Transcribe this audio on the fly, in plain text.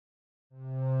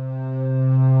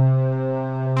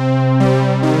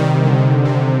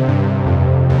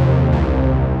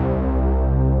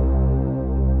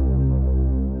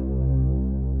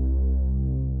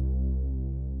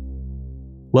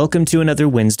Welcome to another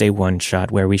Wednesday one-shot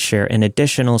where we share an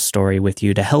additional story with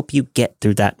you to help you get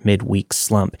through that midweek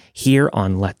slump here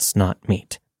on Let's Not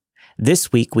Meet.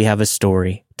 This week we have a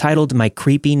story titled My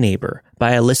Creepy Neighbor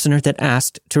by a listener that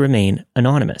asked to remain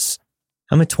anonymous.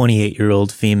 I'm a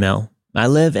 28-year-old female. I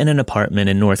live in an apartment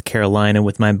in North Carolina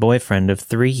with my boyfriend of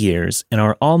 3 years and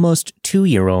our almost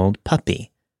 2-year-old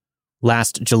puppy.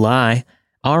 Last July,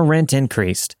 our rent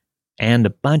increased, and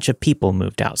a bunch of people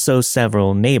moved out, so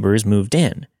several neighbors moved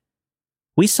in.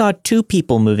 We saw 2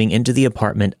 people moving into the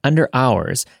apartment under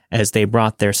ours as they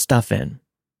brought their stuff in.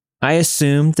 I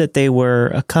assumed that they were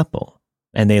a couple,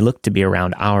 and they looked to be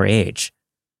around our age.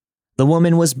 The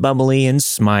woman was bubbly and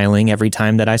smiling every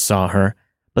time that I saw her,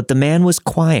 but the man was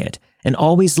quiet and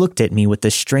always looked at me with a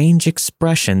strange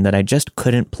expression that I just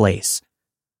couldn't place.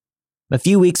 A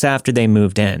few weeks after they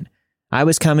moved in, I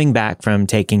was coming back from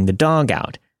taking the dog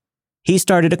out. He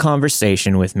started a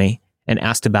conversation with me and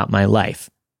asked about my life.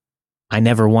 I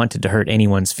never wanted to hurt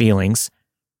anyone's feelings.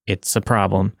 It's a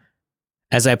problem.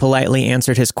 As I politely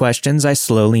answered his questions, I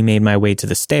slowly made my way to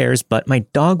the stairs, but my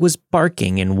dog was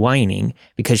barking and whining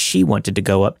because she wanted to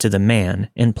go up to the man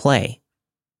and play.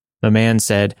 The man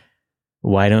said,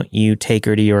 "Why don't you take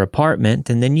her to your apartment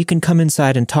and then you can come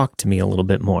inside and talk to me a little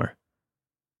bit more?"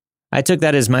 I took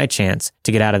that as my chance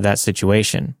to get out of that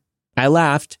situation. I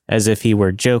laughed as if he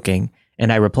were joking,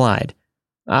 and I replied,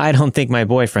 "I don't think my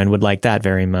boyfriend would like that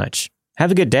very much. Have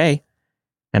a good day."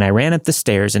 And I ran up the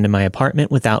stairs into my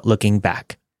apartment without looking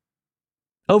back.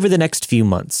 Over the next few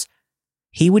months,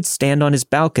 he would stand on his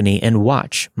balcony and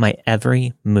watch my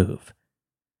every move.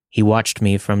 He watched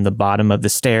me from the bottom of the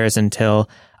stairs until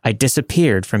I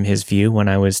disappeared from his view when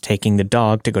I was taking the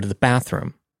dog to go to the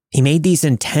bathroom. He made these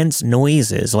intense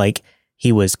noises like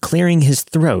he was clearing his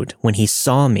throat when he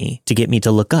saw me to get me to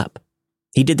look up.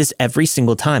 He did this every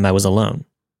single time I was alone.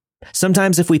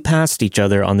 Sometimes if we passed each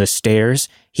other on the stairs,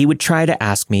 he would try to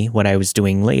ask me what I was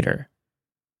doing later.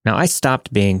 Now I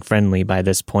stopped being friendly by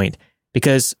this point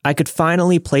because I could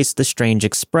finally place the strange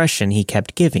expression he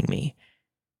kept giving me.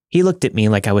 He looked at me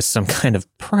like I was some kind of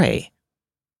prey.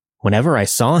 Whenever I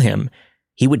saw him,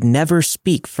 he would never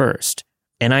speak first,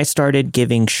 and I started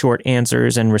giving short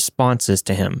answers and responses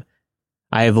to him.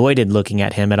 I avoided looking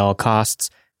at him at all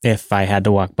costs if I had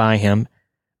to walk by him,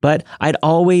 but I'd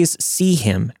always see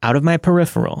him out of my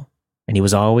peripheral, and he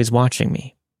was always watching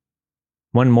me.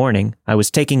 One morning, I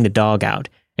was taking the dog out,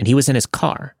 and he was in his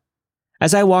car.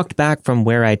 As I walked back from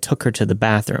where I took her to the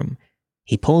bathroom,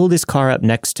 he pulled his car up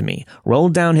next to me,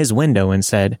 rolled down his window, and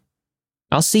said,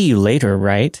 "I'll see you later,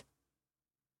 right?"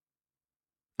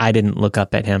 I didn't look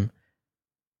up at him.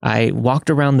 I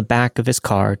walked around the back of his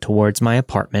car towards my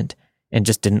apartment and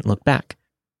just didn't look back.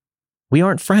 We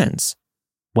aren't friends.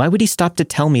 Why would he stop to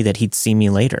tell me that he'd see me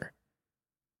later?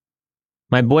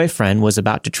 My boyfriend was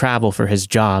about to travel for his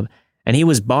job, and he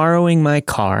was borrowing my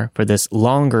car for this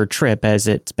longer trip as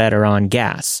it's better on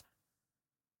gas.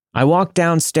 I walked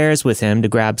downstairs with him to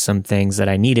grab some things that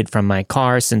I needed from my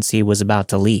car since he was about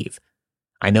to leave.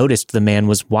 I noticed the man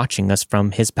was watching us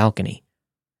from his balcony.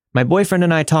 My boyfriend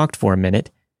and I talked for a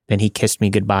minute, then he kissed me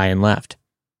goodbye and left.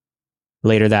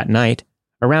 Later that night,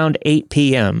 around 8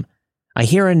 p.m., I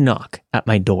hear a knock at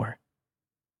my door.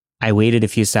 I waited a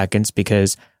few seconds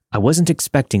because I wasn't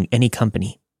expecting any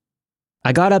company.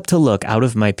 I got up to look out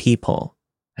of my peephole.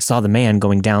 I saw the man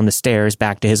going down the stairs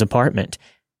back to his apartment.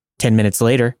 10 minutes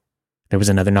later, there was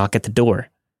another knock at the door.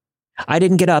 I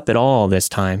didn't get up at all this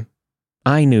time.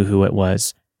 I knew who it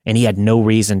was, and he had no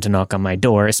reason to knock on my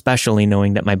door, especially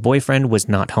knowing that my boyfriend was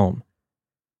not home.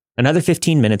 Another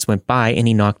 15 minutes went by and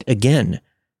he knocked again.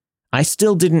 I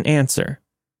still didn't answer.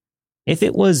 If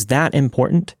it was that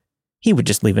important, he would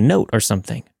just leave a note or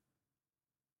something.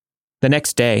 The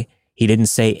next day, he didn't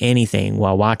say anything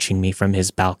while watching me from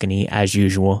his balcony as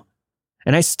usual,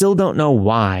 and I still don't know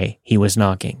why he was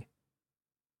knocking.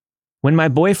 When my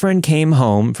boyfriend came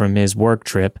home from his work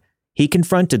trip, he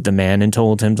confronted the man and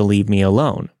told him to leave me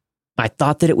alone. I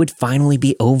thought that it would finally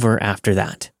be over after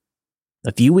that.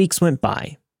 A few weeks went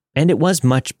by, and it was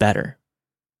much better.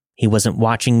 He wasn't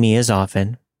watching me as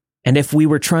often, and if we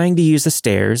were trying to use the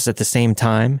stairs at the same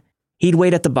time, he'd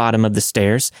wait at the bottom of the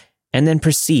stairs and then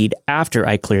proceed after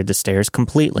I cleared the stairs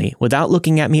completely without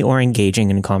looking at me or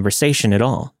engaging in conversation at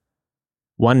all.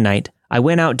 One night, I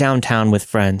went out downtown with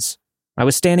friends. I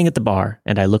was standing at the bar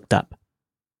and I looked up.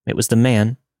 It was the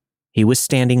man. He was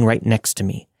standing right next to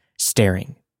me,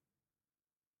 staring.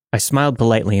 I smiled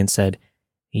politely and said,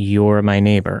 "You're my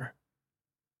neighbor."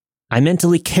 I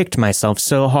mentally kicked myself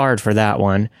so hard for that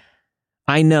one.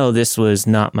 I know this was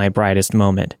not my brightest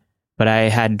moment, but I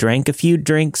had drank a few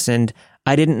drinks and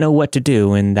I didn't know what to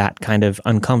do in that kind of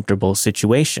uncomfortable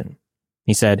situation.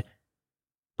 He said,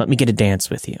 "Let me get a dance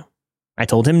with you." I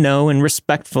told him no and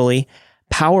respectfully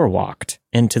power walked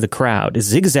into the crowd,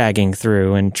 zigzagging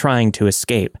through and trying to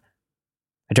escape.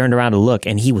 I turned around to look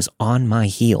and he was on my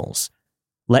heels.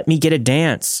 "Let me get a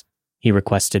dance," he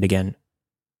requested again.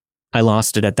 I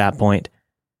lost it at that point.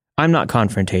 I'm not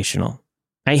confrontational.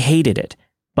 I hated it,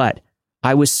 but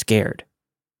I was scared.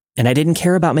 And I didn't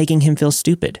care about making him feel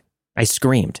stupid. I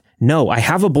screamed, "No, I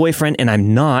have a boyfriend and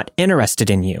I'm not interested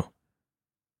in you."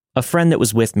 A friend that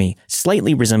was with me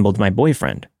slightly resembled my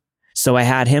boyfriend, so I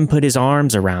had him put his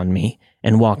arms around me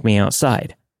and walk me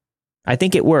outside. I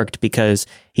think it worked because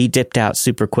he dipped out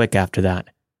super quick after that.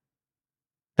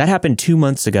 That happened 2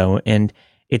 months ago, and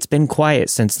it's been quiet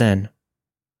since then.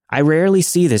 I rarely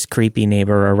see this creepy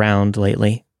neighbor around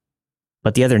lately.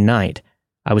 But the other night,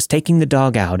 I was taking the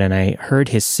dog out and I heard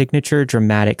his signature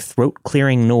dramatic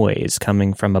throat-clearing noise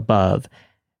coming from above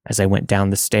as I went down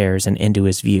the stairs and into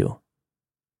his view.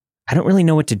 I don't really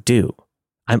know what to do.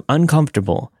 I'm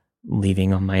uncomfortable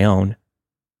leaving on my own.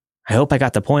 I hope I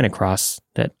got the point across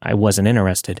that I wasn't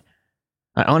interested.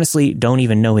 I honestly don't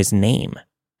even know his name.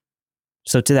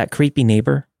 So to that creepy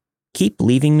neighbor, keep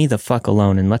leaving me the fuck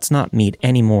alone and let's not meet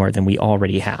any more than we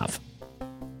already have.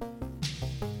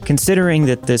 Considering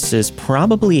that this is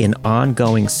probably an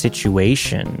ongoing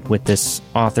situation with this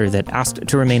author that asked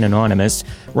to remain anonymous,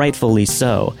 rightfully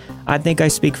so, I think I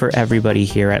speak for everybody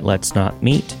here at Let's Not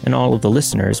Meet and all of the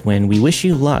listeners when we wish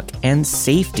you luck and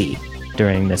safety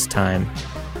during this time.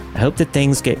 I hope that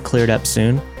things get cleared up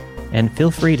soon, and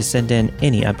feel free to send in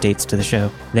any updates to the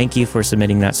show. Thank you for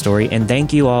submitting that story, and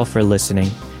thank you all for listening.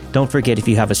 Don't forget, if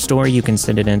you have a story, you can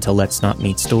send it in to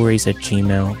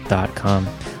letsnotmeetstories@gmail.com.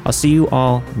 I'll see you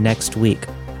all next week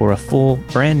for a full,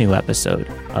 brand new episode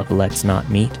of Let's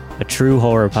Not Meet, a true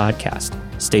horror podcast.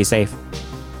 Stay safe.